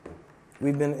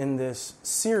We've been in this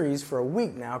series for a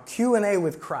week now, Q&A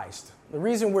with Christ. The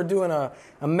reason we're doing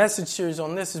a message series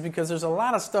on this is because there's a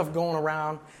lot of stuff going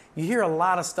around. You hear a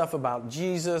lot of stuff about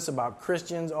Jesus, about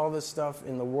Christians, all this stuff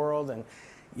in the world, and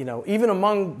even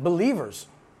among believers.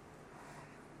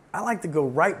 I like to go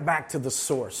right back to the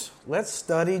source. Let's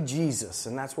study Jesus,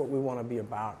 and that's what we want to be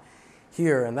about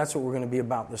here, and that's what we're going to be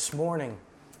about this morning.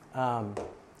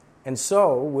 And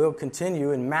so we'll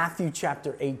continue in Matthew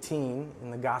chapter 18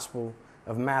 in the Gospel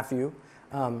of Matthew.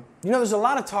 There's a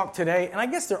lot of talk today, and I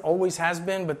guess there always has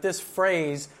been, but this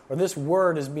phrase or this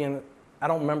word is I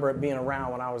don't remember it being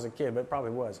around when I was a kid, but it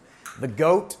probably was. The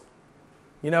GOAT.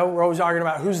 We're always arguing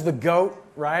about who's the GOAT,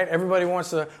 right? Everybody wants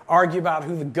to argue about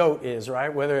who the GOAT is,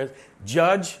 right? Whether it's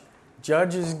Judge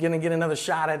is going to get another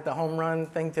shot at the home run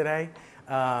thing today.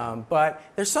 But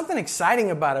there's something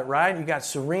exciting about it, right? You got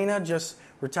Serena just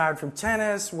retired from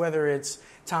tennis, whether it's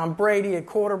Tom Brady at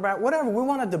quarterback, whatever. We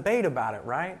want to debate about it,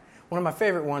 right? One of my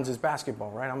favorite ones is basketball,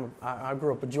 right? I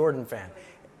grew up a Jordan fan.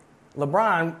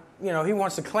 LeBron, he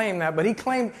wants to claim that, but he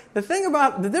claimed, the thing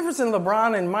about the difference in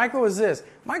LeBron and Michael is this.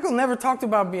 Michael never talked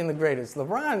about being the greatest.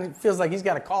 LeBron feels like he's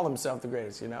got to call himself the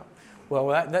greatest, Well,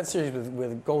 that series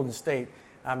with Golden State,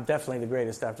 I'm definitely the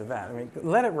greatest after that.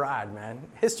 Let it ride, man.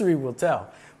 History will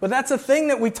tell. But that's a thing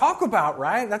that we talk about,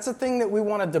 right? That's a thing that we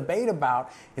want to debate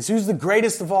about, is who's the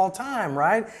greatest of all time,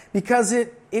 right? Because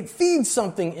it feeds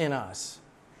something in us.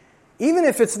 Even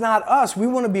if it's not us, we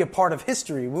want to be a part of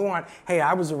history. We want, hey,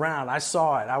 I was around, I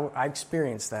saw it, I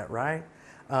experienced that, right?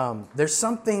 There's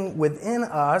something within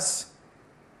us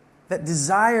that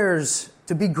desires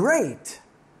to be great,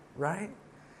 right?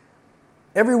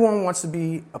 Everyone wants to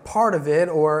be a part of it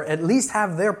or at least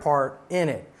have their part in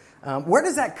it. Where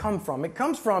does that come from? It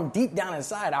comes from deep down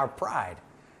inside our pride,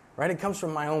 right? It comes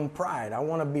from my own pride. I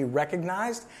want to be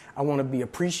recognized. I want to be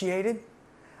appreciated.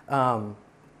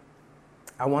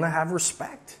 I want to have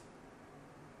respect,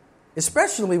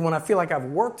 especially when I feel like I've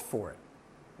worked for it,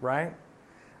 right?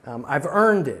 I've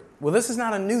earned it. Well, this is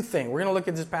not a new thing. We're going to look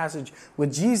at this passage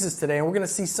with Jesus today, and we're going to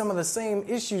see some of the same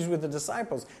issues with the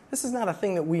disciples. This is not a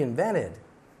thing that we invented.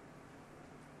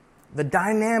 The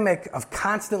dynamic of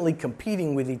constantly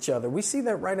competing with each other. We see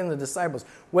that right in the disciples.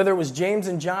 Whether it was James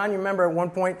and John, you remember at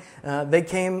one point they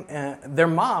came, their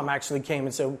mom actually came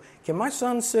and said, can my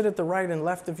son sit at the right and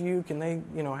left of you? Can they,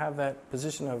 have that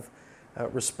position of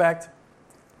respect?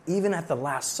 Even at the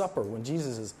Last Supper, when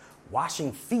Jesus is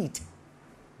washing feet,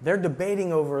 they're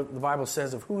debating over, the Bible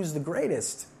says, of who's the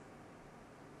greatest.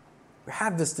 We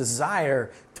have this desire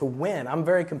to win. I'm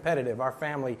very competitive. Our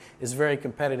family is very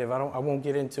competitive. I won't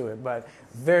get into it, but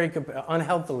very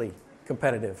unhealthily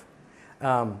competitive.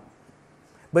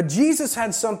 But Jesus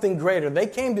had something greater. They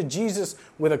came to Jesus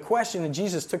with a question, and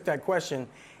Jesus took that question,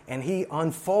 and he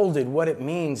unfolded what it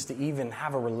means to even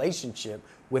have a relationship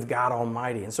with God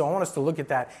Almighty. And so I want us to look at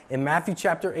that in Matthew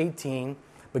chapter 18,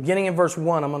 beginning in verse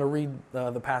 1. I'm going to read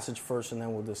the passage first, and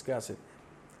then we'll discuss it.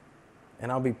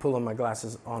 And I'll be pulling my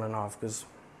glasses on and off because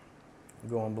I'm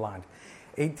going blind.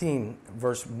 18,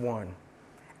 verse 1.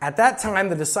 At that time,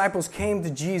 the disciples came to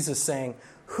Jesus saying,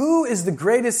 who is the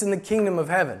greatest in the kingdom of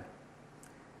heaven?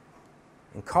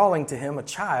 And calling to him a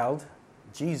child,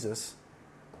 Jesus,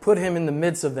 put him in the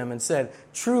midst of them and said,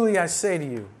 truly I say to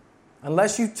you,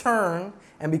 unless you turn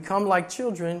and become like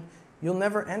children, you'll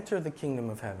never enter the kingdom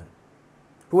of heaven.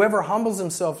 Whoever humbles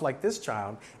himself like this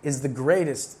child is the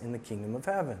greatest in the kingdom of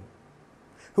heaven.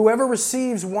 Whoever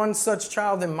receives one such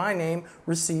child in my name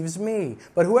receives me.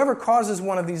 But whoever causes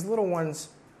one of these little ones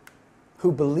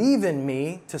who believe in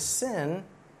me to sin,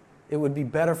 it would be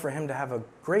better for him to have a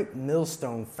great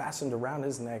millstone fastened around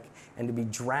his neck and to be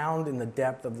drowned in the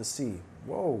depth of the sea.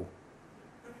 Whoa.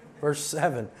 Verse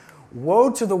 7. Woe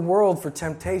to the world for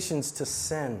temptations to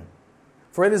sin.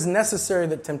 For it is necessary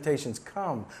that temptations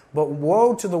come, but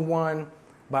woe to the one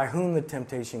by whom the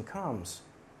temptation comes.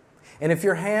 And if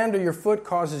your hand or your foot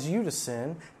causes you to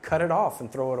sin, cut it off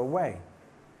and throw it away.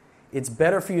 It's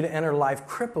better for you to enter life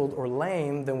crippled or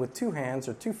lame than with 2 hands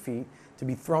or 2 feet to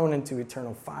be thrown into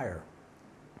eternal fire.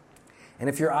 And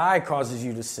if your eye causes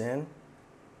you to sin,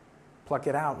 pluck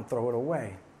it out and throw it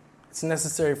away. It's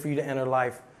necessary for you to enter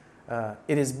life.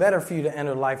 It is better for you to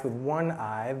enter life with 1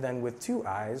 eye than with 2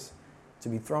 eyes to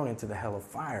be thrown into the hell of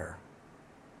fire.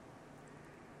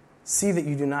 See that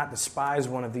you do not despise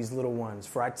one of these little ones,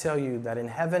 for I tell you that in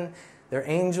heaven their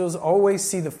angels always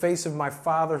see the face of my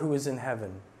Father who is in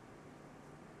heaven.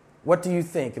 What do you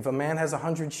think? If a man has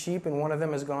 100 sheep and one of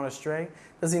them has gone astray,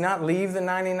 does he not leave the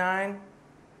 99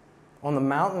 on the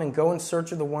mountain and go in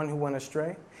search of the one who went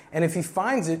astray? And if he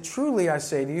finds it, truly I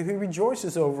say to you, he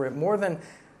rejoices over it more than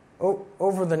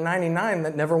over the 99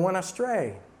 that never went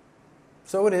astray.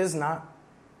 So it is not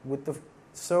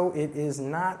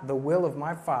the will of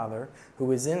my Father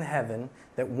who is in heaven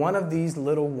that one of these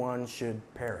little ones should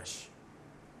perish.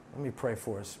 Let me pray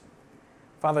for us.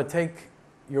 Father, take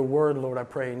your word, Lord, I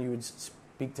pray, and you would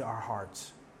speak to our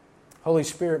hearts. Holy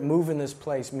Spirit, move in this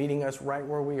place, meeting us right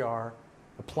where we are,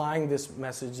 applying this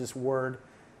message, this word,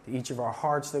 to each of our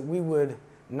hearts, that we would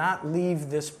not leave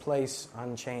this place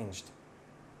unchanged,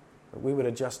 but we would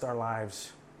adjust our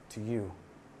lives to you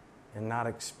and not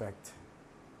expect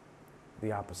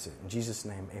the opposite. In Jesus'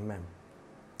 name, amen.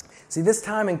 See, this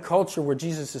time in culture where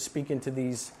Jesus is speaking to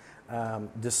these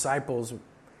disciples,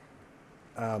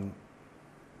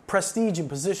 prestige and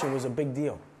position was a big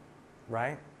deal,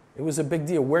 right? It was a big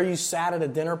deal. Where you sat at a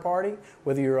dinner party,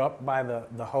 whether you're up by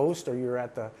the host or you're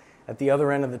at the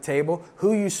other end of the table,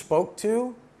 who you spoke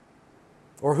to,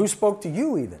 or who spoke to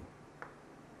you even.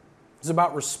 It was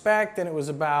about respect, and it was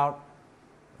about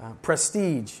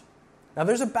prestige. Now,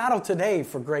 there's a battle today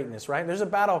for greatness, right? There's a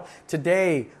battle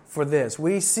today for this.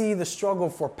 We see the struggle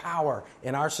for power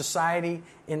in our society,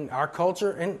 in our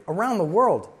culture, and around the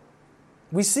world.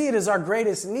 We see it as our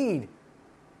greatest need.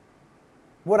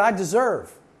 What I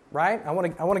deserve, right? I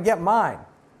want to get mine.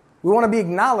 We want to be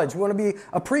acknowledged. We want to be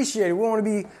appreciated. We want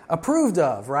to be approved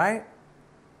of, right?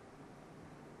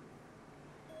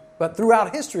 But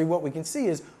throughout history, what we can see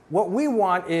is what we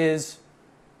want is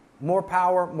more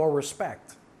power, more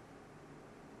respect.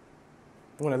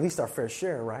 We want at least our fair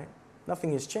share, right?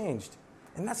 Nothing has changed.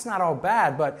 And that's not all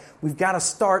bad, but we've got to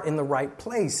start in the right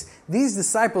place. These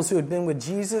disciples who had been with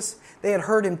Jesus, they had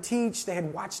heard him teach, they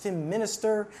had watched him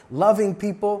minister, loving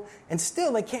people, and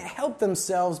still they can't help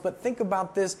themselves but think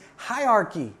about this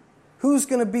hierarchy. Who's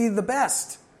going to be the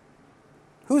best?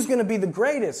 Who's going to be the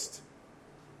greatest?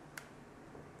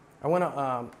 I went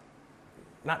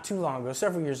not too long ago,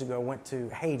 several years ago, I went to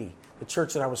Haiti, the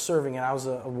church that I was serving in. I was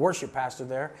a worship pastor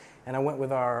there, and I went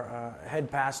with our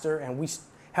head pastor, and we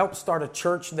helped start a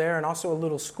church there and also a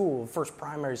little school, first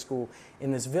primary school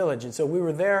in this village. And so we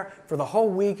were there for the whole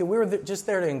week, and we were just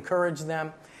there to encourage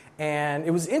them. And it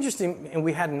was interesting, and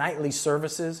we had nightly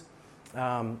services.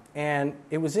 And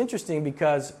it was interesting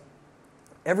because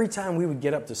every time we would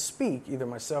get up to speak, either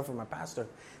myself or my pastor,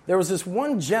 there was this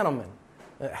one gentleman,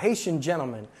 a Haitian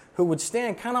gentleman, who would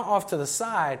stand kind of off to the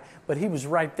side, but he was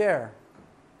right there.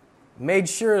 Made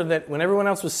sure that when everyone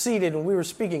else was seated and we were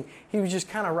speaking, he was just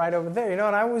kind of right over there. And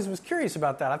I always was curious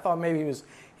about that. I thought maybe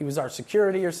he was our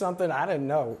security or something. I didn't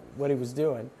know what he was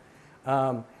doing.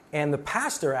 And the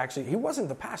pastor actually, he wasn't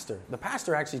the pastor. The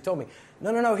pastor actually told me,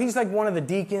 no, he's like one of the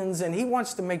deacons, and he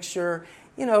wants to make sure,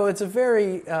 it's a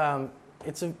very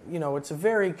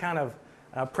kind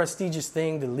of prestigious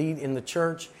thing to lead in the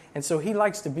church. And so he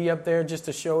likes to be up there just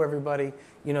to show everybody,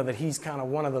 that he's kind of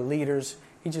one of the leaders.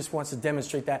 He just wants to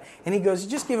demonstrate that. And he goes,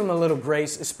 just give him a little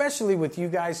grace, especially with you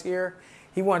guys here.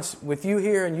 He wants, with you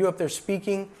here and you up there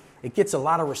speaking, it gets a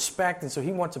lot of respect, and so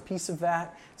he wants a piece of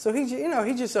that. So he's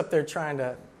just up there trying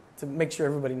to make sure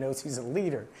everybody knows he's a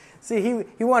leader. See,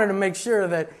 he wanted to make sure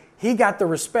that he got the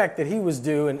respect that he was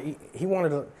due, and he wanted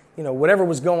to, whatever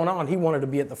was going on, he wanted to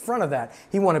be at the front of that.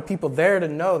 He wanted people there to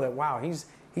know that, wow, he's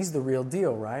the real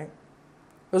deal, right?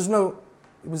 It was no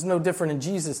different in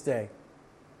Jesus' day.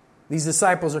 These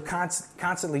disciples are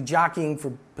constantly jockeying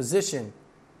for position,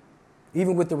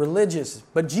 even with the religious.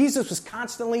 But Jesus was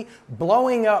constantly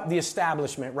blowing up the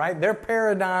establishment, right? Their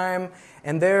paradigm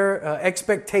and their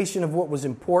expectation of what was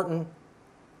important.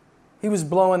 He was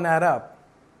blowing that up.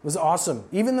 It was awesome.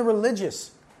 Even the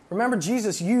religious. Remember,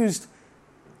 Jesus used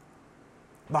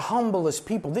the humblest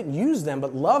people, didn't use them,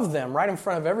 but loved them right in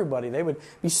front of everybody. They would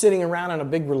be sitting around on a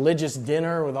big religious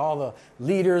dinner with all the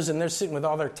leaders, and they're sitting with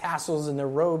all their tassels and their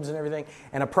robes and everything,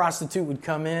 and a prostitute would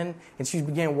come in, and she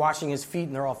began washing his feet,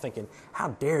 and they're all thinking, how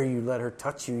dare you let her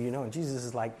touch you, And Jesus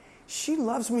is like, she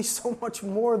loves me so much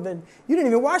more than, you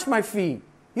didn't even wash my feet.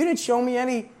 You didn't show me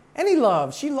any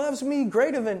love. She loves me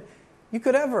greater than you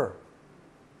could ever.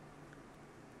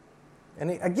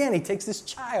 And again, he takes this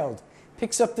child,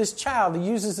 picks up this child. He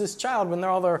uses this child when they're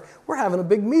all there. We're having a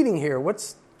big meeting here.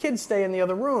 Kids stay in the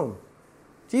other room.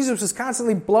 Jesus is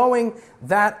constantly blowing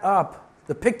that up.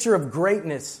 The picture of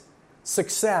greatness,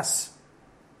 success.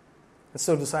 And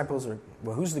so disciples are,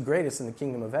 who's the greatest in the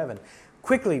kingdom of heaven?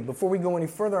 Quickly, before we go any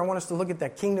further, I want us to look at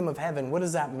that kingdom of heaven. What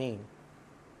does that mean?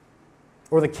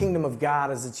 Or the kingdom of God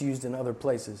as it's used in other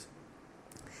places.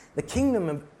 The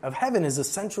kingdom of heaven is a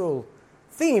central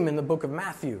theme in the book of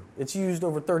Matthew. It's used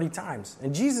over 30 times.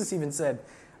 And Jesus even said,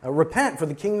 repent, for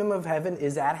the kingdom of heaven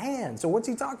is at hand. So what's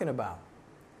he talking about?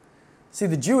 See,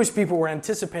 the Jewish people were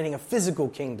anticipating a physical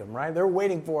kingdom, right? They're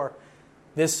waiting for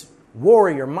this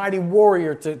warrior, mighty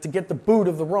warrior, to get the boot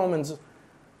of the Romans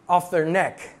off their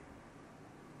neck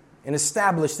and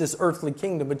establish this earthly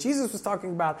kingdom. But Jesus was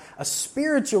talking about a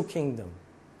spiritual kingdom.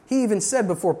 He even said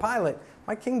before Pilate,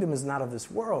 my kingdom is not of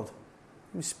this world.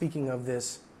 He was speaking of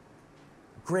this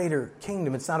greater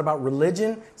kingdom. It's not about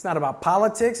religion. It's not about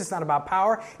politics. It's not about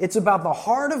power. It's about the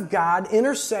heart of God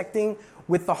intersecting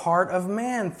with the heart of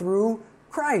man through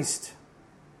Christ.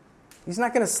 He's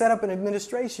not going to set up an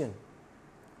administration.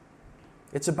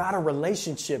 It's about a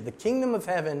relationship. The kingdom of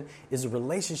heaven is a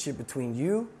relationship between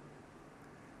you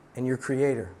and your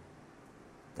Creator.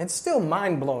 And it's still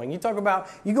mind-blowing. You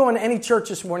go into any church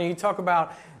this morning, you talk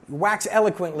about, wax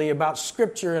eloquently about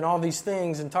Scripture and all these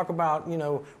things and talk about,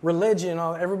 religion.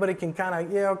 Everybody can kind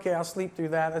of, okay, I'll sleep through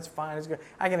that. That's fine. It's good.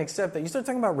 I can accept that. You start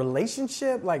talking about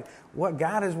relationship, like what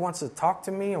God wants to talk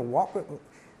to me and walk with me.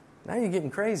 Now you're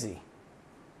getting crazy.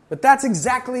 But that's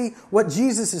exactly what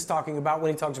Jesus is talking about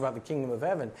when he talks about the kingdom of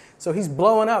heaven. So he's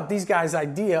blowing up these guys'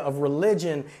 idea of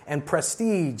religion and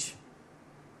prestige.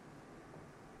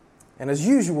 And as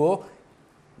usual,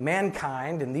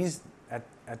 mankind, and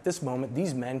at this moment,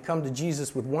 these men come to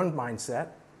Jesus with one mindset: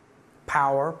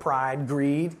 power, pride,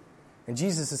 greed. And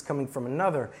Jesus is coming from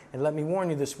another. And let me warn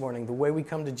you this morning, the way we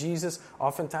come to Jesus,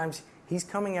 oftentimes he's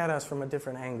coming at us from a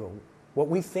different angle. What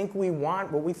we think we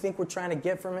want, what we think we're trying to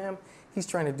get from him, he's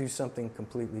trying to do something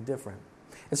completely different.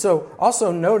 And so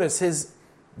also notice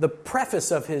the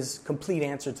preface of his complete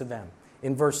answer to them.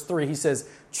 In verse 3, he says,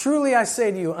 truly I say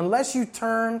to you, unless you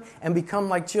turn and become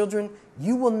like children,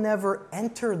 you will never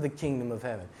enter the kingdom of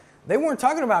heaven. They weren't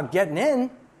talking about getting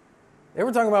in. They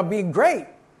were talking about being great.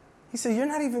 He said, you're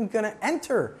not even going to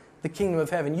enter the kingdom of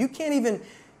heaven. You can't even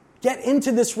get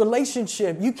into this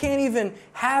relationship. You can't even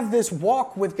have this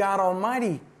walk with God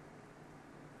Almighty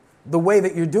the way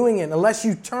that you're doing it unless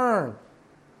you turn.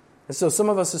 And so some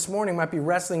of us this morning might be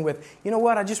wrestling with,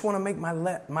 I just want to make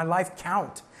my life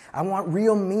count. I want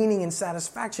real meaning and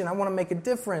satisfaction. I want to make a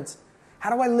difference.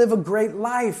 How do I live a great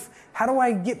life? How do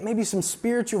I get maybe some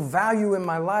spiritual value in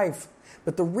my life?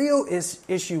 But the real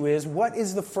issue is, what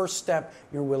is the first step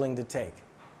you're willing to take?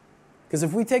 Because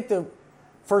if we take the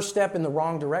first step in the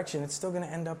wrong direction, it's still going to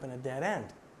end up in a dead end.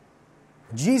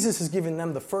 Jesus is giving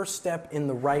them the first step in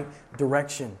the right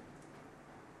direction.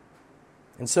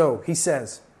 And so he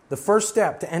says, the first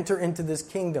step to enter into this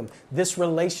kingdom, this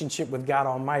relationship with God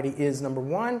Almighty is, number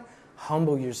one,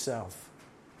 humble yourself.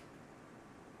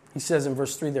 He says in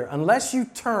verse 3 there, unless you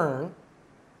turn,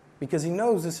 because he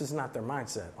knows this is not their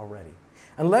mindset already.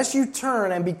 Unless you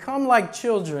turn and become like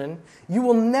children, you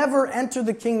will never enter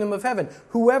the kingdom of heaven.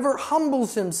 Whoever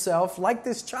humbles himself like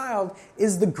this child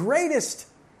is the greatest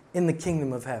in the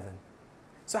kingdom of heaven.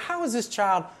 So how is this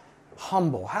child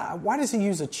humble? Why does he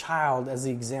use a child as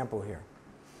the example here?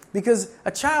 Because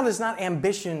a child is not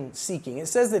ambition-seeking. It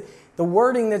says that the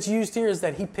wording that's used here is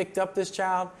that he picked up this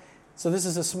child. So this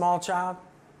is a small child.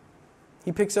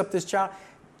 He picks up this child.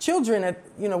 Children,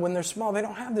 when they're small, they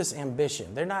don't have this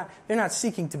ambition. They're not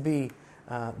seeking to be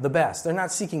the best. They're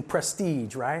not seeking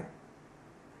prestige, right?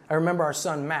 I remember our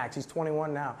son Max. He's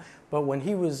 21 now. But when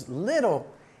he was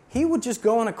little, he would just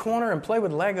go in a corner and play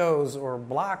with Legos or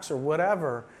blocks or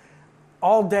whatever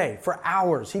all day for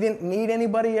hours. He didn't need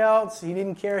anybody else. He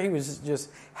didn't care. He was just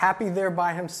happy there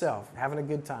by himself, having a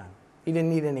good time. He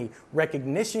didn't need any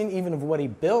recognition, even of what he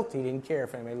built. He didn't care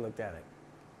if anybody looked at it.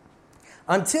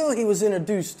 Until he was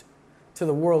introduced to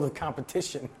the world of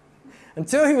competition.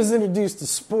 Until he was introduced to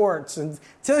sports.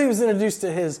 Until he was introduced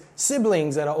to his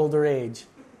siblings at an older age.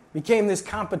 Became this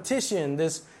competition,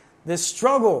 this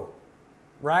struggle,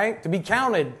 right? To be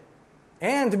counted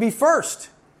and to be first.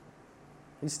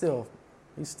 He still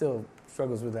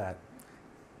struggles with that.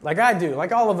 Like I do,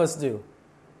 like all of us do.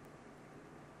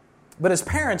 But as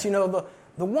parents, the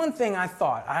one thing I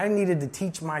thought I needed to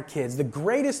teach my kids, the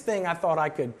greatest thing I thought I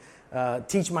could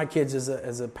teach my kids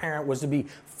as a parent was to be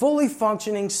fully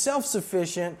functioning,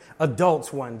 self-sufficient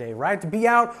adults one day, right? To be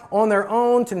out on their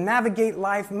own, to navigate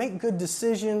life, make good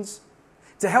decisions,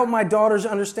 to help my daughters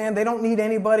understand they don't need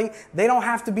anybody. They don't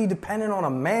have to be dependent on a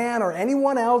man or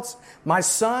anyone else. My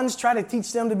sons, try to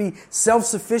teach them to be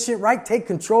self-sufficient, right? Take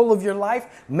control of your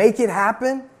life. Make it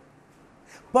happen.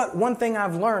 But one thing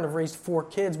I've learned, I've raised 4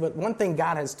 kids, but one thing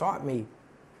God has taught me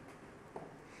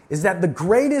is that the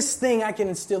greatest thing I can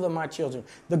instill in my children,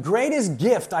 the greatest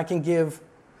gift I can give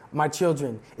my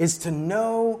children is to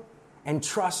know and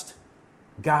trust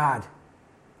God.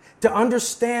 To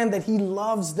understand that He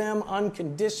loves them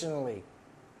unconditionally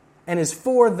and is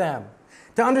for them.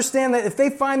 To understand that if they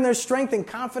find their strength and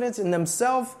confidence in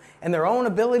themselves and their own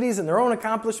abilities and their own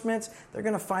accomplishments, they're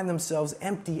going to find themselves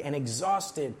empty and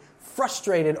exhausted,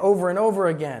 frustrated over and over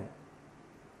again.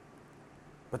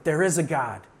 But there is a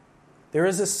God There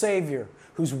is a Savior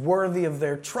who's worthy of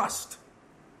their trust.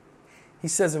 He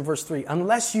says in verse 3,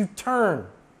 unless you turn.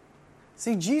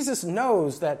 See, Jesus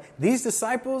knows that these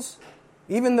disciples,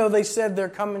 even though they said they're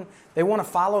coming, they want to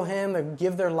follow him, they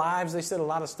give their lives, they said a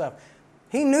lot of stuff.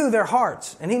 He knew their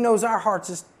hearts, and he knows our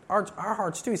hearts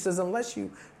too. He says, unless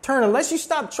you turn, unless you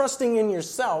stop trusting in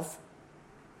yourself,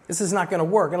 this is not going to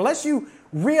work. Unless you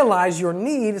realize your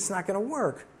need, it's not going to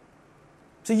work.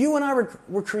 So you and I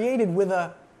were created with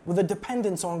a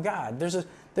dependence on God.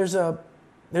 There's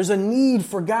a need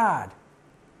for God.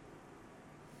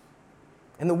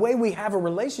 And the way we have a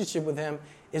relationship with him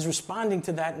is responding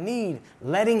to that need,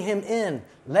 letting him in,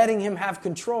 letting him have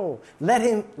control,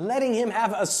 letting him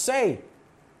have a say.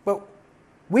 But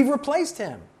we've replaced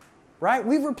him, right?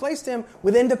 We've replaced him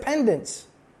with independence.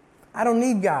 I don't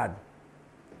need God.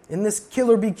 In this kill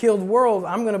or be killed world,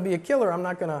 I'm going to be a killer. I'm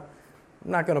not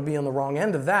going to be on the wrong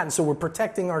end of that. And so we're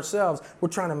protecting ourselves. We're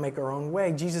trying to make our own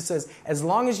way. Jesus says, as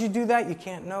long as you do that, you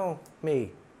can't know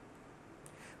me.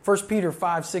 1 Peter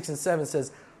 5, 6, and 7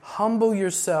 says, humble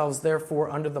yourselves, therefore,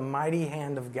 under the mighty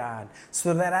hand of God,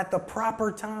 so that at the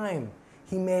proper time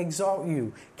he may exalt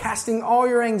you, casting all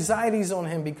your anxieties on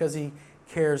him because he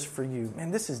cares for you.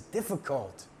 Man, this is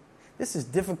difficult. This is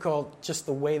difficult just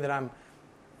the way that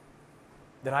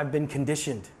I've been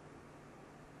conditioned.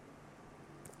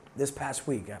 This past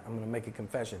week, I'm going to make a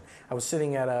confession. I was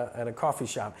sitting at a coffee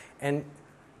shop, and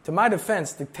to my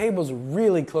defense, the tables are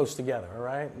really close together, all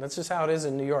right? That's just how it is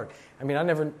in New York. I mean, I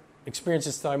never experienced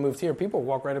this until I moved here. People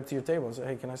walk right up to your table and say,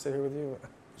 hey, can I sit here with you?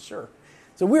 Sure.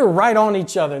 So we were right on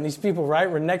each other, and these people, right,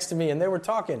 were next to me, and they were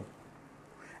talking.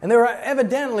 And they were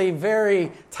evidently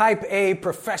very type A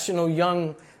professional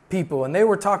young people, and they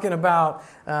were talking about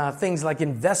things like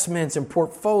investments and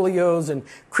portfolios and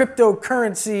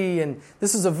cryptocurrency, and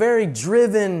this is a very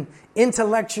driven,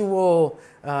 intellectual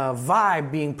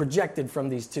vibe being projected from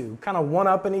these two, kind of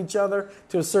one-upping each other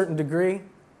to a certain degree.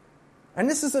 And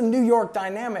this is a New York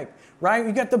dynamic, right?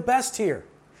 You got the best here.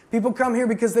 People come here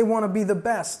because they want to be the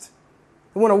best.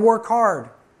 They want to work hard.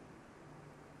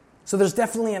 So there's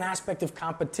definitely an aspect of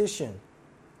competition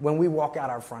when we walk out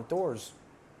our front doors.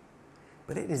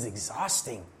 But it is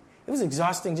exhausting. It was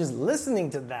exhausting just listening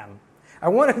to them. I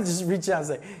wanted to just reach out and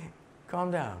say,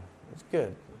 calm down. It's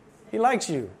good. He likes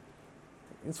you.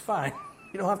 It's fine.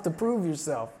 You don't have to prove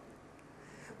yourself.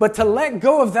 But to let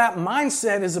go of that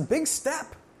mindset is a big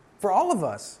step for all of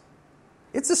us.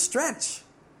 It's a stretch,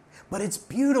 but it's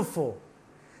beautiful.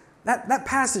 That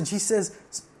passage, he says,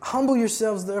 humble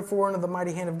yourselves therefore under the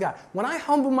mighty hand of God. When I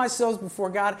humble myself before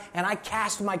God and I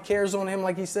cast my cares on him,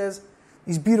 like he says,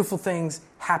 these beautiful things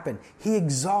happen. He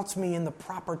exalts me in the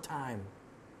proper time.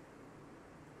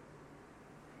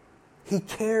 He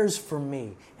cares for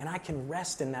me, and I can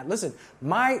rest in that. Listen,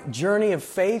 my journey of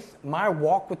faith, my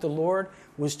walk with the Lord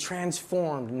was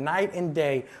transformed night and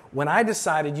day when I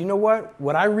decided, you know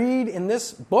what I read in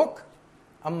this book,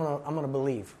 I'm gonna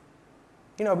believe.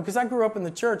 You know, because I grew up in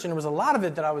the church, and there was a lot of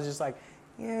it that I was just like,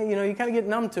 yeah, you know, you kind of get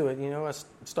numb to it. You know, I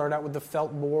started out with the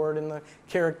felt board and the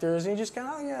characters, and you just kind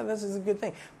of, oh, yeah, this is a good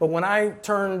thing. But when I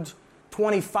turned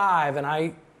 25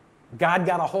 and God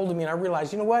got a hold of me, and I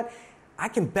realized, you know what? I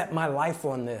can bet my life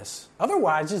on this.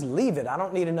 Otherwise, just leave it. I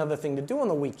don't need another thing to do on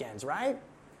the weekends, right?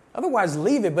 Otherwise,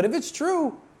 leave it. But if it's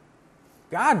true,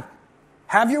 God,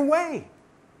 have your way.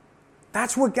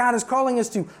 That's what God is calling us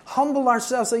to. Humble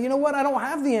ourselves. Say, you know what? I don't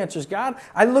have the answers, God.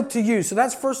 I look to you. So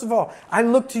that's first of all, I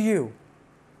look to you.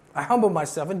 I humble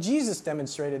myself. And Jesus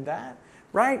demonstrated that,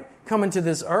 right? Coming to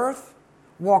this earth,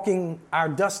 walking our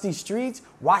dusty streets,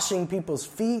 washing people's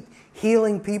feet,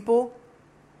 healing people,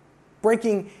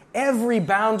 breaking every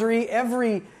boundary,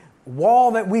 every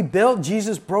wall that we built.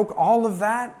 Jesus broke all of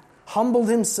that, humbled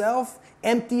himself,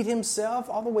 emptied himself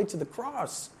all the way to the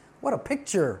cross. What a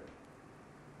picture.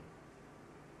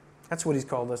 That's what he's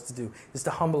called us to do, is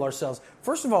to humble ourselves.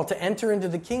 First of all, to enter into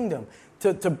the kingdom,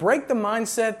 to break the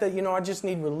mindset that, you know, I just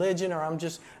need religion, or I'm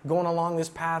just going along this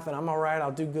path and I'm all right,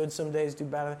 I'll do good some days, do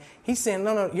bad. He's saying,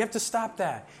 no, you have to stop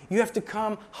that. You have to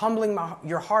come humbling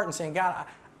your heart and saying, God,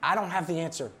 I don't have the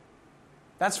answer.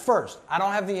 That's first. I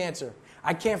don't have the answer.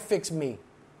 I can't fix me.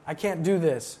 I can't do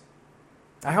this.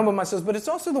 I humble myself, but it's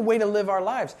also the way to live our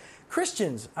lives.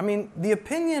 Christians, I mean, the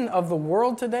opinion of the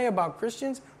world today about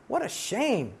Christians, what a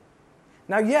shame.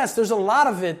 Now, yes, there's a lot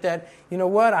of it that, you know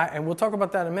what, and we'll talk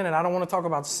about that in a minute. I don't want to talk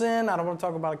about sin. I don't want to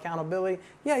talk about accountability.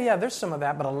 Yeah, there's some of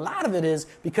that, but a lot of it is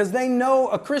because they know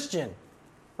a Christian,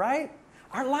 right?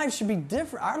 Our lives should be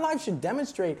different. Our lives should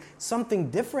demonstrate something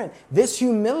different. This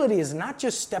humility is not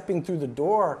just stepping through the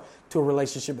door to a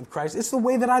relationship with Christ. It's the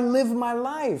way that I live my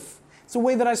life. It's the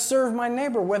way that I serve my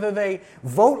neighbor. Whether they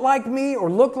vote like me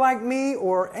or look like me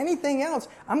or anything else,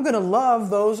 I'm going to love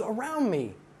those around me.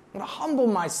 I'm going to humble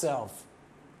myself.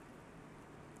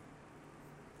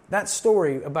 That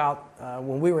story about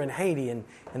when we were in Haiti and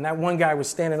that one guy was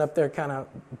standing up there kind of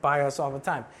by us all the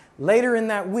time. Later in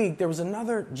that week, there was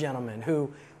another gentleman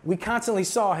who we constantly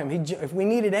saw him. If we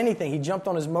needed anything, he jumped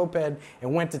on his moped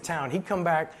and went to town. He'd come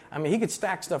back. I mean, he could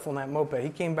stack stuff on that moped. He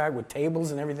came back with tables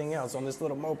and everything else on this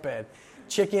little moped.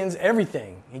 Chickens,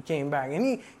 everything. He came back.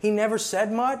 And he never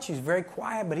said much. He's very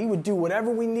quiet, but he would do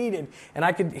whatever we needed. And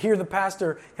I could hear the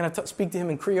pastor kind of speak to him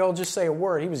in Creole, just say a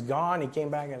word. He was gone. He came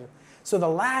back. So the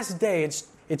last day,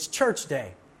 it's church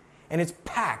day. And it's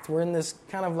packed. We're in this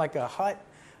kind of like a hut,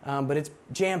 but it's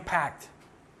jam-packed.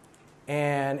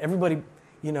 And everybody,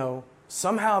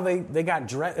 somehow they got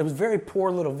dressed. It was a very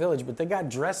poor little village, but they got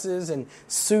dresses and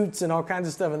suits and all kinds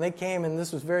of stuff. And they came, and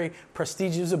this was very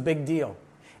prestigious. It was a big deal.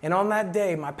 And on that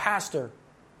day, my pastor,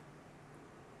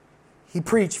 he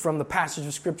preached from the passage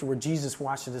of Scripture where Jesus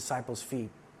washed the disciples'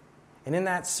 feet. And in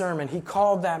that sermon, he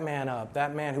called that man up,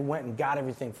 that man who went and got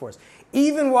everything for us.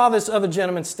 Even while this other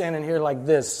gentleman's standing here like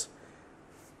this,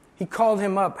 he called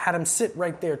him up, had him sit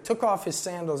right there, took off his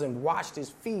sandals and washed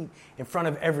his feet in front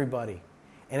of everybody.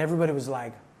 And everybody was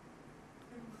like,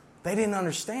 they didn't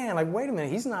understand. Like, wait a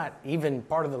minute, he's not even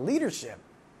part of the leadership.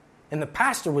 And the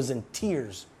pastor was in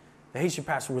tears. The Haitian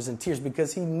pastor was in tears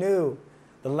because he knew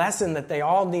the lesson that they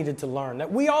all needed to learn,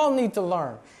 that we all need to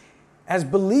learn. As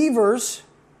believers,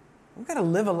 we've got to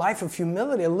live a life of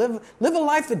humility, live a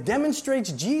life that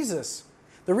demonstrates Jesus.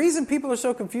 The reason people are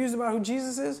so confused about who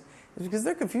Jesus is because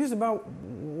they're confused about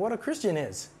what a Christian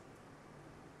is.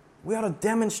 We ought to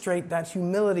demonstrate that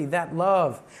humility, that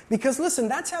love. Because listen,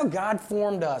 that's how God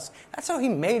formed us. That's how He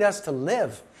made us to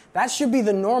live. That should be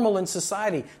the normal in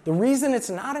society. The reason it's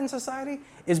not in society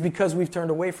is because we've turned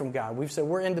away from God. We've said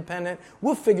we're independent.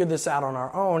 We'll figure this out on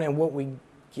our own, and what we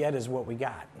get is what we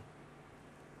got.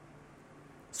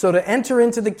 So to enter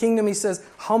into the kingdom, He says,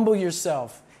 humble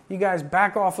yourself. You guys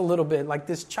back off a little bit like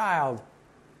this child.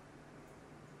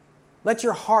 Let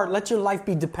your heart, let your life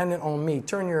be dependent on me.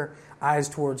 Turn your eyes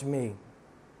towards me.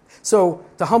 So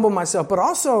to humble myself, but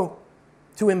also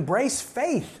to embrace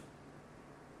faith.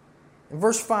 In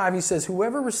verse 5, he says,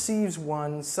 whoever receives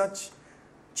one such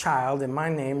child in my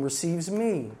name receives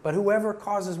me. But whoever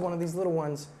causes one of these little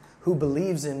ones who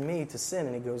believes in me to sin,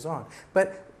 and he goes on.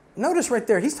 But notice right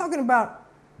there, he's talking about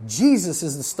Jesus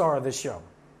is the star of this show.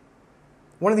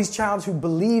 One of these childs who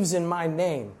believes in my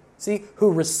name. See,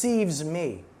 who receives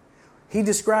me. He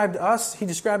described us, he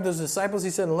described those disciples.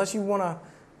 He said, unless you want to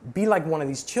be like one of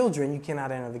these children, you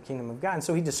cannot enter the kingdom of God. And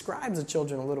so he describes the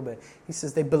children a little bit. He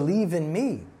says, they believe in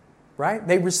me, right?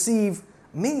 They receive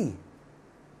me.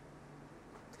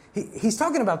 He's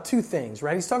talking about two things,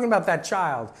 right? He's talking about that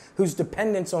child whose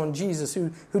dependence on Jesus,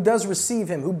 who does receive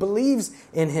him, who believes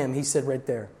in him, he said right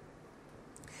there.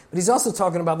 But he's also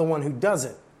talking about the one who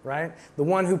doesn't, right? The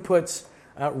one who puts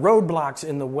roadblocks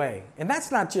in the way. And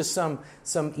that's not just some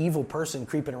evil person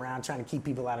creeping around trying to keep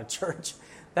people out of church.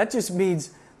 That just means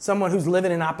someone who's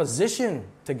living in opposition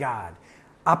to God,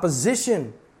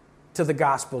 opposition to the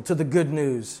gospel, to the good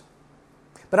news.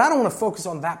 But I don't want to focus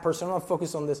on that person. I want to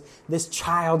focus on this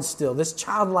child still, this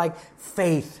childlike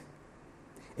faith.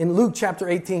 In Luke chapter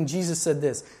 18, Jesus said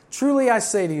this, truly I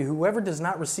say to you, whoever does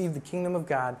not receive the kingdom of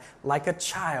God like a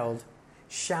child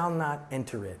shall not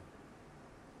enter it.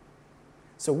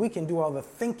 So we can do all the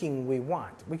thinking we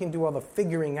want. We can do all the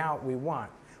figuring out we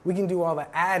want. We can do all the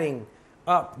adding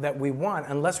up that we want.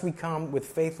 Unless we come with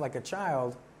faith like a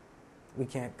child, we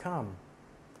can't come.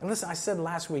 And listen, I said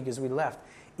last week as we left,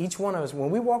 each one of us,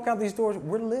 when we walk out these doors,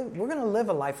 we're going to live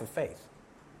a life of faith.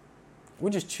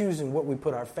 We're just choosing what we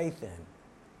put our faith in.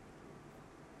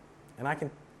 And I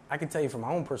can tell you from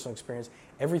my own personal experience,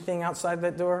 everything outside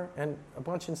that door and a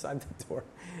bunch inside that door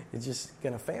is just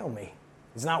going to fail me.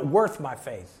 It's not worth my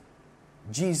faith.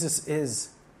 Jesus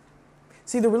is.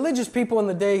 See, the religious people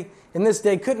in this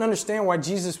day couldn't understand why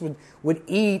Jesus would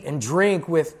eat and drink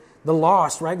with the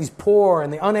lost, right? These poor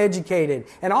and the uneducated,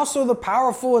 and also the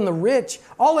powerful and the rich,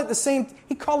 all at the same.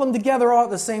 He called them together all at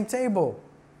the same table,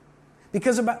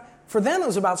 because for them it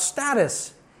was about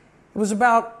status. It was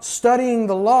about studying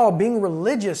the law, being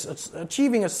religious,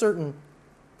 achieving a certain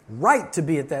right to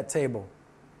be at that table.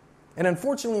 And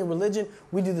unfortunately, in religion,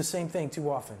 we do the same thing too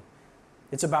often.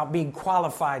 It's about being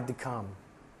qualified to come.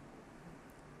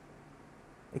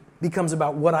 It becomes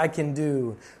about what I can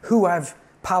do, who I've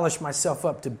polished myself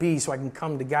up to be so I can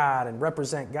come to God and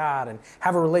represent God and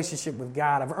have a relationship with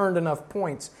God. I've earned enough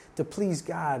points to please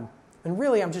God. And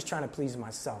really, I'm just trying to please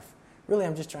myself. Really,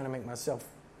 I'm just trying to make myself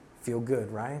feel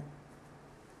good, right?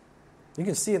 You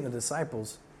can see it in the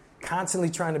disciples, constantly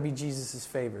trying to be Jesus'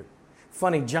 favorite.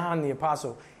 Funny, John the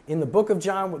Apostle, in the book of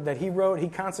John that he wrote, he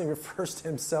constantly refers to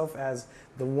himself as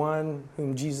the one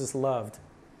whom Jesus loved.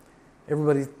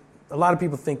 A lot of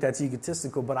people think that's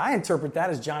egotistical, but I interpret that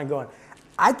as John going,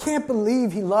 I can't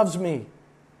believe he loves me.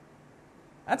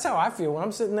 That's how I feel when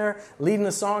I'm sitting there leading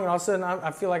a song and all of a sudden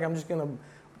I feel like I'm just going to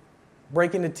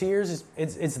break into tears.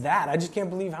 It's that. I just can't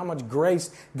believe how much grace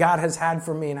God has had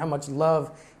for me and how much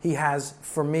love he has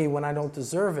for me when I don't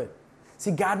deserve it.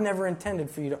 See, God never intended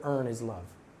for you to earn his love.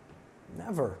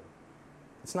 Never.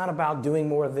 It's not about doing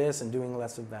more of this and doing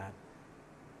less of that.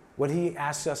 What he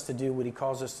asks us to do, what he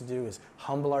calls us to do is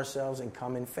humble ourselves and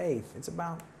come in faith. It's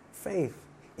about faith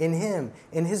in him,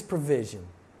 in his provision.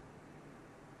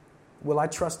 Will I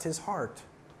trust his heart?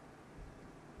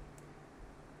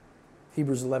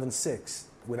 Hebrews 11:6,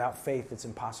 without faith it's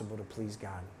impossible to please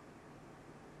God.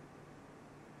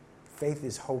 Faith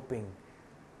is hoping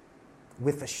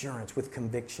with assurance, with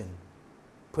conviction,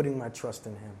 putting my trust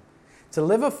in him. To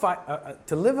live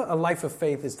a life of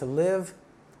faith is to live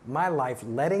my life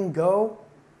letting go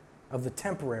of the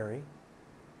temporary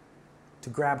to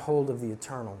grab hold of the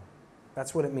eternal.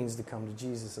 That's what it means to come to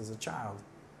Jesus as a child.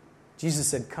 Jesus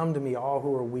said, come to me all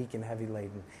who are weak and heavy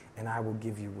laden, and I will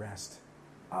give you rest.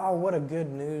 Oh, what a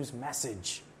good news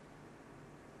message.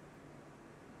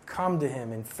 Come to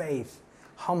him in faith,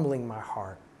 humbling my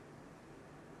heart.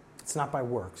 It's not by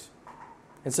works.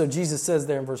 And so Jesus says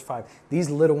there in verse 5, these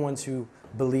little ones who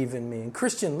believe in me. And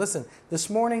Christian, listen, this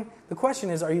morning, the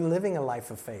question is, are you living a life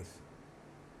of faith?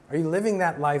 Are you living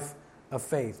that life of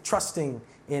faith, trusting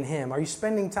in him? Are you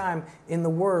spending time in the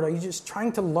Word? Are you just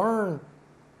trying to learn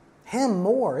him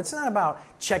more? It's not about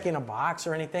checking a box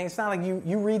or anything. It's not like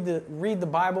you read the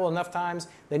Bible enough times,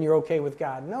 then you're okay with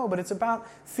God. No, but it's about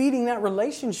feeding that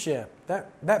relationship,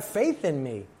 that faith in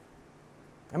me.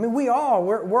 I mean, we're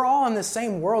all in the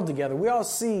same world together. We all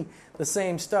see the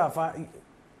same stuff.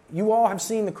 You all have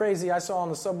seen the crazy I saw on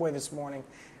the subway this morning,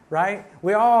 right?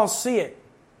 We all see it.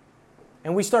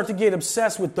 And we start to get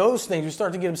obsessed with those things. We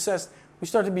start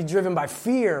to be driven by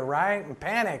fear, right? And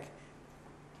panic.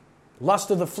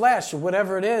 Lust of the flesh or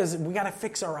whatever it is. We got to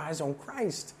fix our eyes on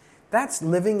Christ. That's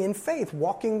living in faith,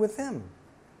 walking with him.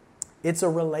 It's a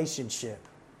relationship.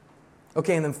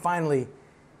 Okay, and then finally,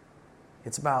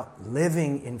 it's about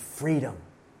living in freedom.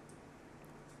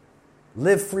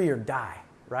 Live free or die,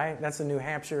 right? That's a New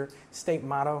Hampshire state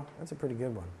motto. That's a pretty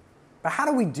good one. But how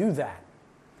do we do that?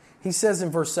 He says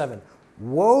in verse 7,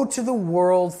 woe to the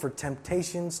world for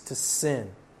temptations to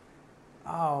sin.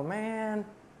 Oh, man.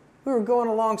 We were going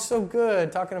along so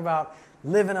good, talking about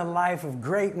living a life of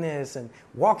greatness and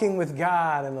walking with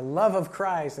God and the love of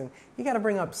Christ. And you got to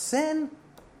bring up sin?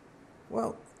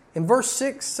 Well, in verse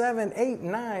 6, 7, 8,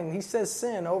 9, he says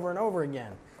sin over and over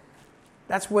again.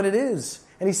 That's what it is.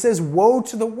 And he says, woe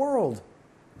to the world.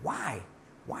 Why?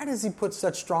 Why does he put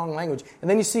such strong language? And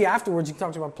then you see afterwards, he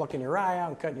talks about plucking your eye out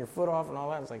and cutting your foot off and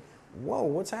all that. It's like, whoa,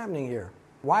 what's happening here?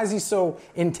 Why is he so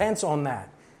intense on that?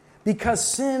 Because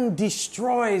sin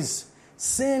destroys.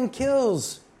 Sin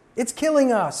kills. It's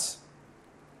killing us.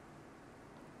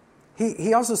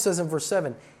 He also says in verse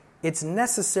 7, it's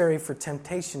necessary for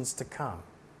temptations to come.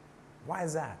 Why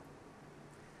is that?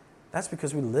 That's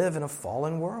because we live in a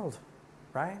fallen world,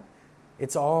 right?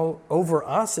 It's all over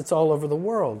us. It's all over the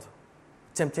world.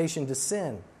 Temptation to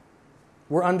sin.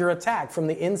 We're under attack. From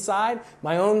the inside,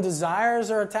 my own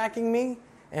desires are attacking me,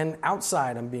 and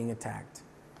outside I'm being attacked.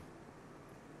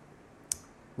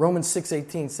 Romans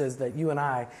 6:18 says that you and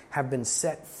I have been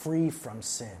set free from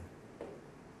sin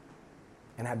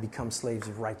and have become slaves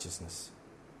of righteousness.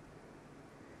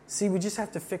 See, we just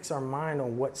have to fix our mind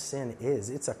on what sin is.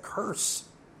 It's a curse.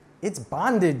 It's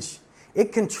bondage.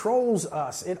 It controls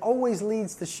us. It always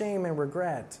leads to shame and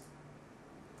regret.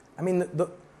 I mean,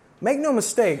 make no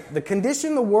mistake, the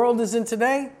condition the world is in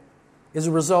today is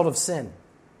a result of sin.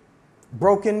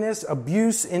 Brokenness,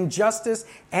 abuse, injustice,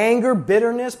 anger,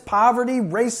 bitterness, poverty,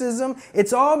 racism.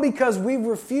 It's all because we've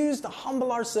refused to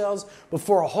humble ourselves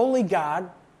before a holy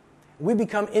God. We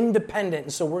become independent,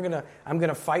 and so I'm going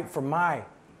to fight for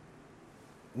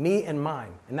me and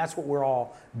mine. And that's what we're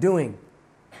all doing.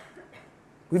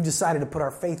 We've decided to put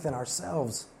our faith in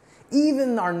ourselves.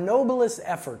 Even our noblest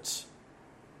efforts,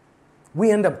 we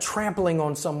end up trampling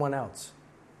on someone else.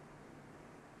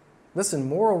 Listen,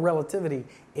 moral relativity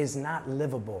is not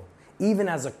livable. Even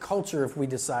as a culture, if we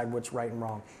decide what's right and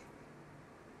wrong,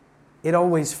 it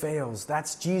always fails.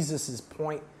 That's Jesus'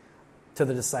 point to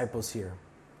the disciples here.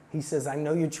 He says, I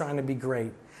know you're trying to be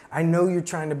great. I know you're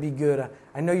trying to be good.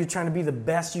 I know you're trying to be the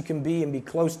best you can be and be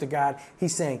close to God.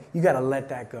 He's saying, you got to let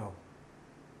that go.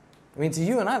 I mean, to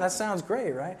you and I, that sounds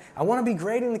great, right? I want to be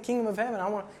great in the kingdom of heaven.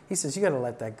 He says, you got to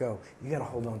let that go. You got to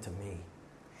hold on to me.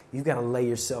 You've got to lay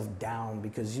yourself down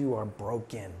because you are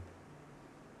broken.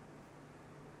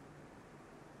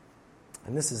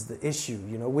 And this is the issue.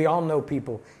 We all know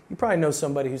people. You probably know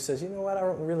somebody who says, you know what, I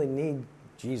don't really need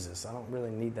Jesus. I don't really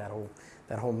need that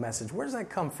whole message. Where does that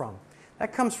come from?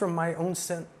 That comes from my own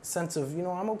sense of,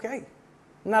 I'm okay.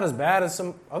 I'm not as bad as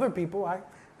some other people.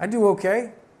 I do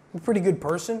okay. I'm a pretty good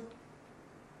person.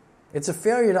 It's a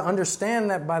failure to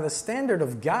understand that by the standard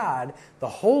of God, the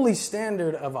holy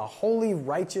standard of a holy,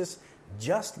 righteous,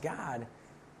 just God,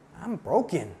 I'm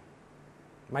broken.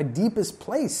 My deepest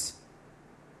place.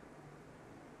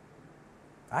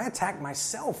 I attack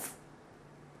myself.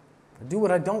 I do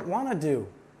what I don't want to do.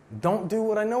 Don't do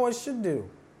what I know I should do.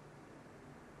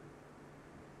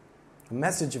 The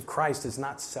message of Christ is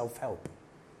not self-help.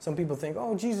 Some people think,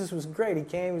 oh, Jesus was great. He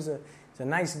came, he's a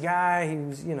nice guy. He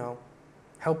was,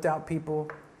 helped out people.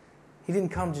 He didn't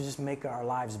come to just make our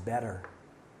lives better.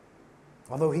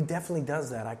 Although he definitely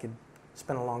does that. I could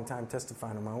spend a long time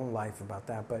testifying in my own life about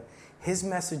that. But his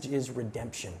message is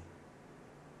redemption.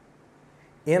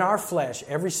 In our flesh,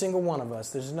 every single one of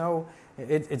us,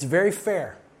 it's very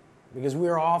fair because we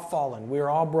are all fallen. We are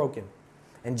all broken.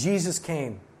 And Jesus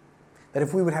came that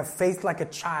if we would have faith like a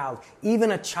child,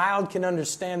 even a child can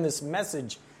understand this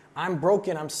message. I'm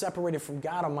broken. I'm separated from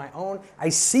God on my own. I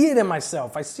see it in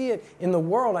myself. I see it in the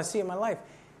world. I see it in my life.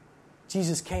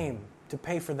 Jesus came to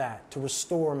pay for that, to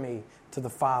restore me to the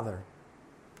Father.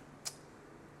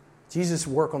 Jesus'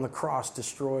 work on the cross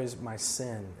destroys my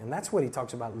sin. And that's what he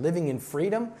talks about, living in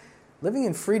freedom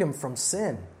from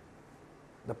sin,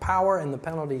 the power and the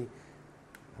penalty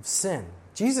of sin.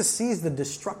 Jesus sees the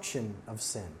destruction of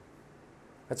sin.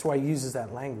 That's why he uses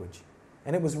that language.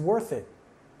 And it was worth it.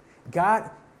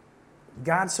 God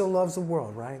so loves the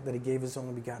world, right, that he gave his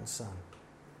only begotten Son.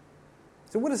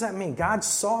 So what does that mean? God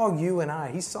saw you and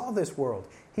I. He saw this world.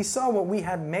 He saw what we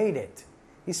had made it.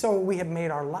 He saw what we had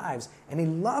made our lives. And he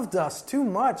loved us too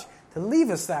much to leave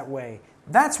us that way.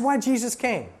 That's why Jesus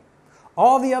came.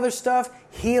 All the other stuff,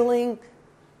 healing,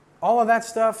 all of that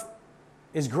stuff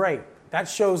is great. That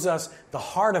shows us the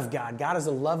heart of God. God is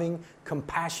a loving,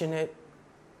 compassionate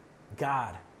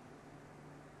God.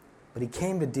 But he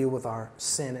came to deal with our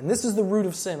sin. And this is the root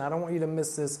of sin. I don't want you to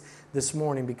miss this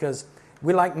morning because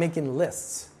we like making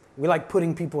lists. We like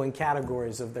putting people in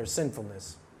categories of their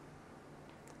sinfulness.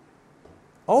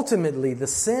 Ultimately, the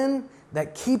sin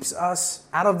that keeps us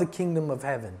out of the kingdom of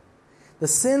heaven, the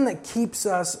sin that keeps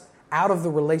us out of the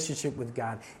relationship with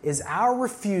God, is our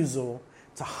refusal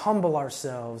to humble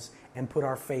ourselves and put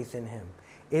our faith in him.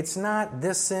 It's not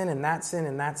this sin and that sin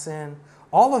and that sin.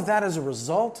 All of that is a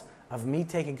result of me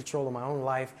taking control of my own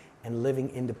life and living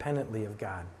independently of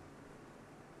God.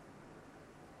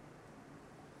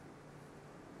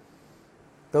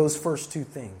 Those first two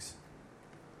things,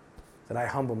 that I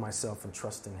humble myself and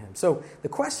trust in him. So the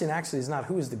question actually is not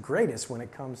who is the greatest when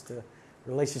it comes to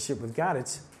relationship with God.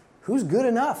 It's who's good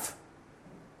enough.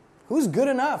 Who's good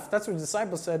enough? That's what the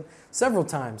disciples said several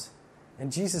times. And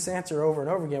Jesus' answer over and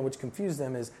over again, which confused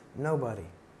them, is nobody.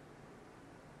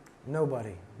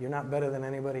 Nobody. You're not better than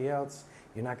anybody else.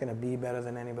 You're not going to be better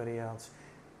than anybody else.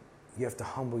 You have to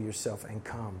humble yourself and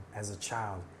come as a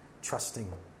child,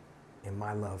 trusting in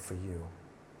my love for you.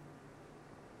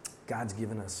 God's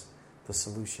given us the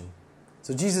solution.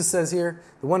 So Jesus says here,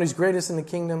 the one who's greatest in the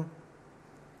kingdom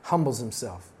humbles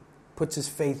himself, puts his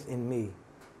faith in me,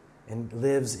 and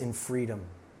lives in freedom.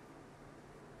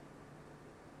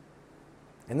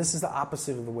 And this is the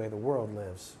opposite of the way the world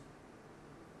lives.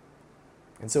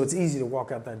 And so it's easy to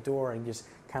walk out that door and just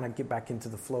kind of get back into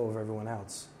the flow of everyone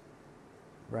else.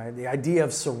 Right? The idea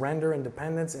of surrender and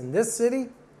dependence in this city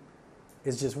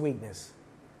is just weakness.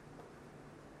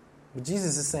 But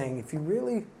Jesus is saying, if you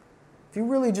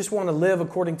really just want to live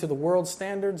according to the world's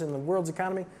standards and the world's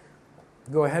economy,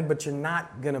 go ahead, but you're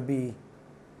not going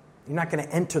to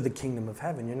enter the kingdom of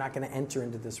heaven. You're not going to enter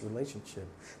into this relationship.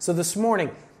 So this morning,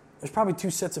 there's probably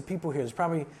two sets of people here.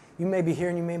 You may be here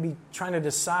and you may be trying to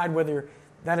decide whether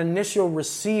that initial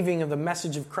receiving of the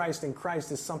message of Christ in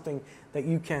Christ is something that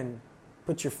you can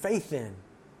put your faith in.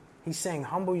 He's saying,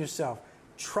 humble yourself,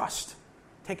 trust,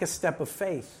 take a step of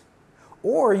faith.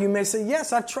 Or you may say,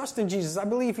 yes, I trust in Jesus. I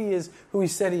believe he is who he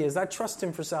said he is. I trust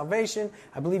him for salvation.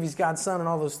 I believe he's God's son and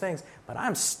all those things. But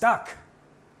I'm stuck.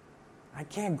 I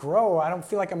can't grow. I don't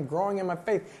feel like I'm growing in my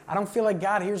faith. I don't feel like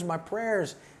God hears my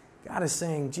prayers.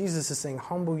 Jesus is saying,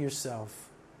 humble yourself.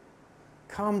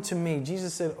 Come to me.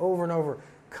 Jesus said over and over,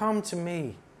 come to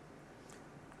me.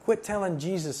 Quit telling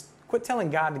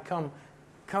God to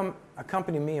come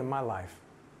accompany me in my life.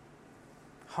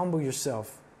 Humble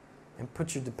yourself and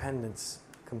put your dependence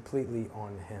completely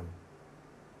on Him.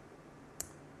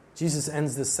 Jesus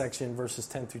ends this section, verses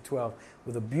 10 through 12,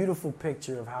 with a beautiful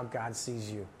picture of how God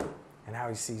sees you and how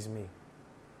He sees me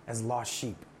as lost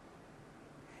sheep.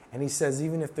 And He says,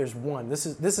 even if there's one, this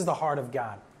is the heart of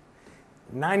God.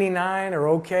 99 are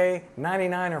okay,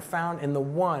 99 are found, and the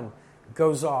one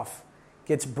goes off,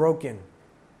 gets broken,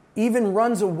 even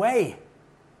runs away.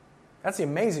 That's the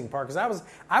amazing part, because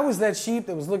I was that sheep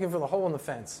that was looking for the hole in the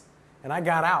fence, and I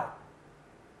got out.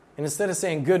 And instead of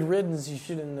saying, good riddance, you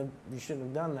shouldn't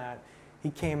have done that, He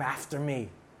came after me.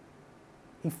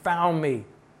 He found me.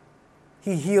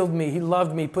 He healed me. He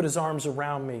loved me, put His arms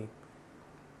around me.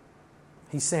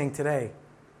 He's saying today,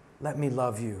 let me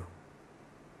love you.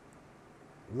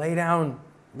 Lay down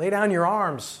your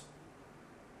arms.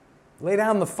 Lay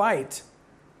down the fight.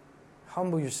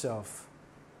 Humble yourself.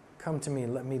 Come to me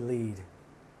and let me lead.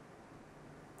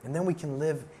 And then we can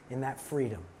live in that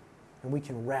freedom. And we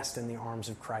can rest in the arms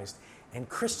of Christ. And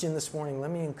Christian, this morning, let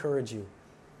me encourage you.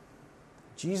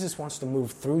 Jesus wants to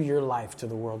move through your life to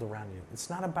the world around you. It's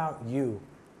not about you.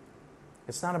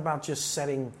 It's not about just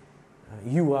setting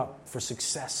you up for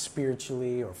success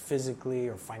spiritually or physically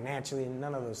or financially, and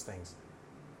none of those things.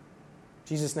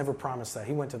 Jesus never promised that.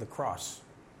 He went to the cross.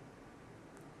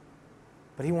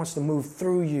 But He wants to move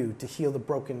through you to heal the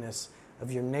brokenness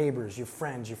of your neighbors, your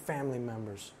friends, your family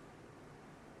members.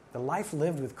 The life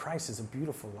lived with Christ is a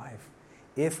beautiful life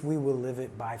if we will live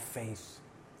it by faith.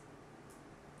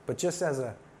 But just as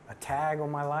a tag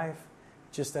on my life,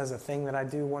 just as a thing that I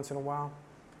do once in a while,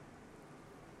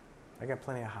 I got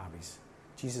plenty of hobbies.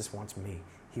 Jesus wants me.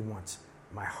 He wants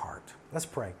my heart. Let's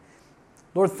pray.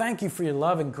 Lord, thank You for Your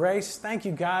love and grace. Thank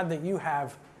You, God, that You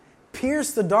have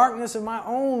pierced the darkness of my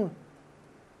own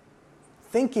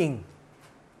thinking.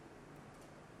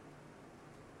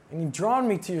 And You've drawn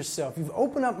me to Yourself. You've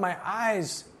opened up my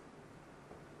eyes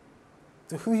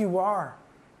to who You are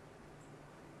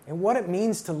and what it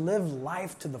means to live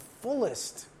life to the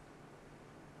fullest,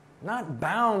 not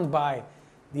bound by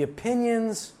the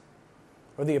opinions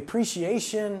or the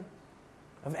appreciation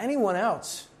of anyone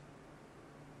else,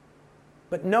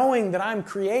 but knowing that I'm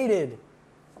created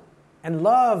and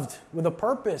loved with a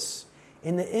purpose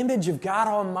in the image of God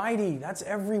Almighty. That's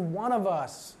every one of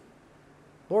us.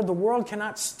 Lord, the world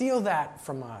cannot steal that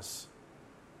from us.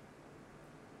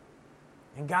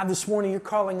 And God, this morning You're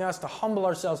calling us to humble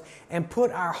ourselves and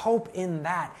put our hope in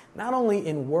that, not only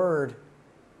in word,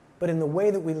 but in the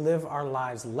way that we live our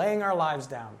lives, laying our lives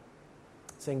down,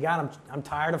 saying, God, I'm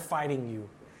tired of fighting You.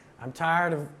 I'm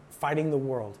tired of fighting the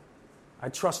world. I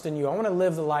trust in You. I want to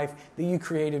live the life that You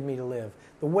created me to live.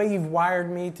 The way You've wired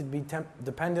me to be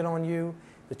dependent on You,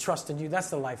 to trust in You, that's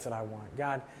the life that I want.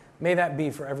 God, may that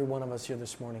be for every one of us here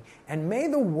this morning. And may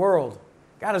the world,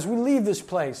 God, as we leave this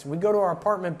place, we go to our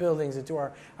apartment buildings and to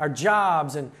our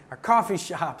jobs and our coffee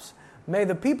shops, may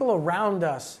the people around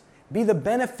us be the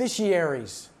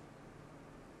beneficiaries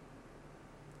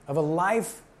of a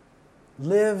life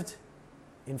lived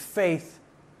in faith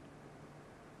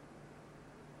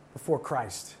before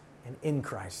Christ and in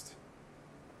Christ.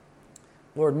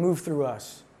 Lord, move through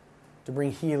us to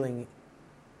bring healing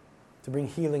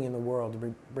in the world,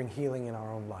 to bring healing in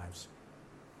our own lives.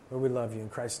 Lord, we love You. In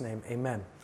Christ's name, amen.